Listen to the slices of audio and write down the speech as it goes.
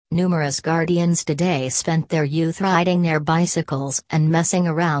Numerous Guardians today spent their youth riding their bicycles and messing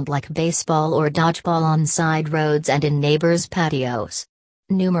around like baseball or dodgeball on side roads and in neighbors' patios.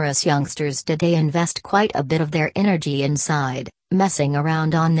 Numerous youngsters today invest quite a bit of their energy inside, messing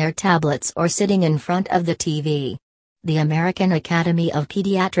around on their tablets or sitting in front of the TV. The American Academy of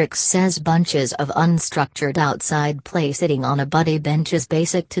Pediatrics says bunches of unstructured outside play sitting on a buddy bench is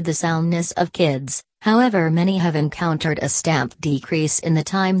basic to the soundness of kids. However, many have encountered a stamped decrease in the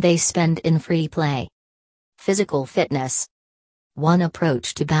time they spend in free play. Physical fitness. One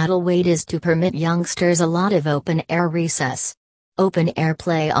approach to battle weight is to permit youngsters a lot of open-air recess. Open-air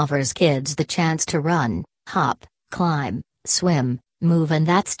play offers kids the chance to run, hop, climb, swim, move, and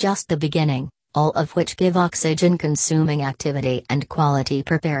that's just the beginning, all of which give oxygen-consuming activity and quality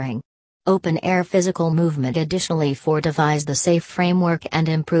preparing. Open-air physical movement additionally fortifies the safe framework and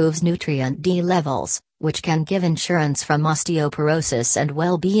improves nutrient D levels, which can give insurance from osteoporosis and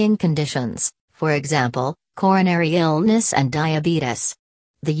well-being conditions, for example, coronary illness and diabetes.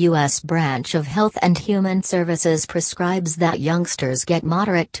 The U.S. branch of Health and Human Services prescribes that youngsters get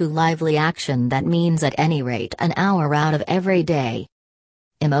moderate to lively action, that means at any rate an hour out of every day.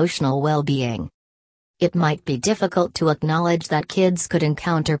 Emotional well-being. It might be difficult to acknowledge that kids could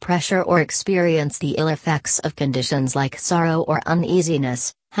encounter pressure or experience the ill effects of conditions like sorrow or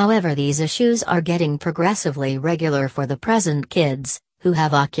uneasiness, however these issues are getting progressively regular for the present kids, who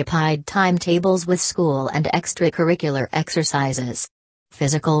have occupied timetables with school and extracurricular exercises.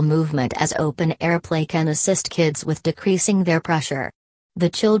 Physical movement as open-air play can assist kids with decreasing their pressure. The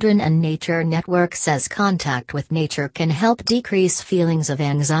Children and Nature Network says contact with nature can help decrease feelings of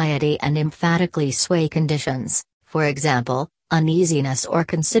anxiety and emphatically sway conditions, for example, uneasiness or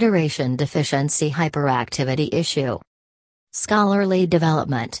consideration deficiency hyperactivity issue. Scholarly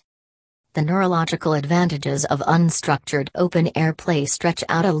development. The neurological advantages of unstructured open-air play stretch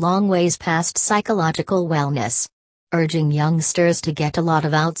out a long ways past psychological wellness. Urging youngsters to get a lot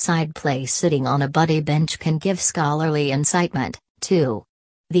of outside play sitting on a buddy bench can give scholarly incitement, too.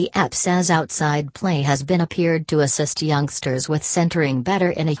 The app says outside play has been appeared to assist youngsters with centering better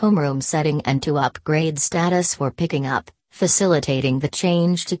in a homeroom setting and to upgrade status for picking up, facilitating the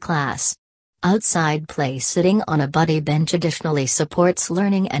change to class. Outside play sitting on a buddy bench additionally supports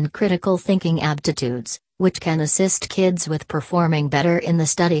learning and critical thinking aptitudes, which can assist kids with performing better in the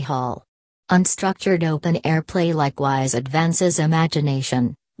study hall. Unstructured open-air play likewise advances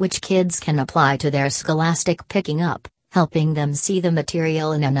imagination, which kids can apply to their scholastic picking up, helping them see the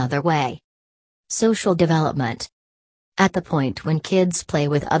material in another way. Social development. At the point when kids play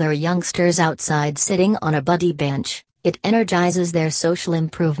with other youngsters outside sitting on a buddy bench, it energizes their social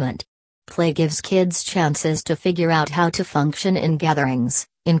improvement. Play gives kids chances to figure out how to function in gatherings,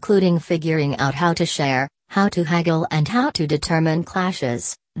 including figuring out how to share, how to haggle, and how to determine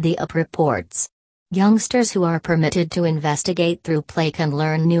clashes, the app reports. Youngsters who are permitted to investigate through play can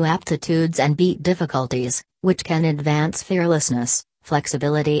learn new aptitudes and beat difficulties, which can advance fearlessness,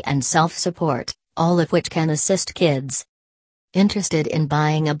 flexibility, and self-support, all of which can assist kids. Interested in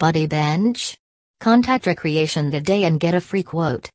buying a buddy bench? Contact Recreation today and get a free quote.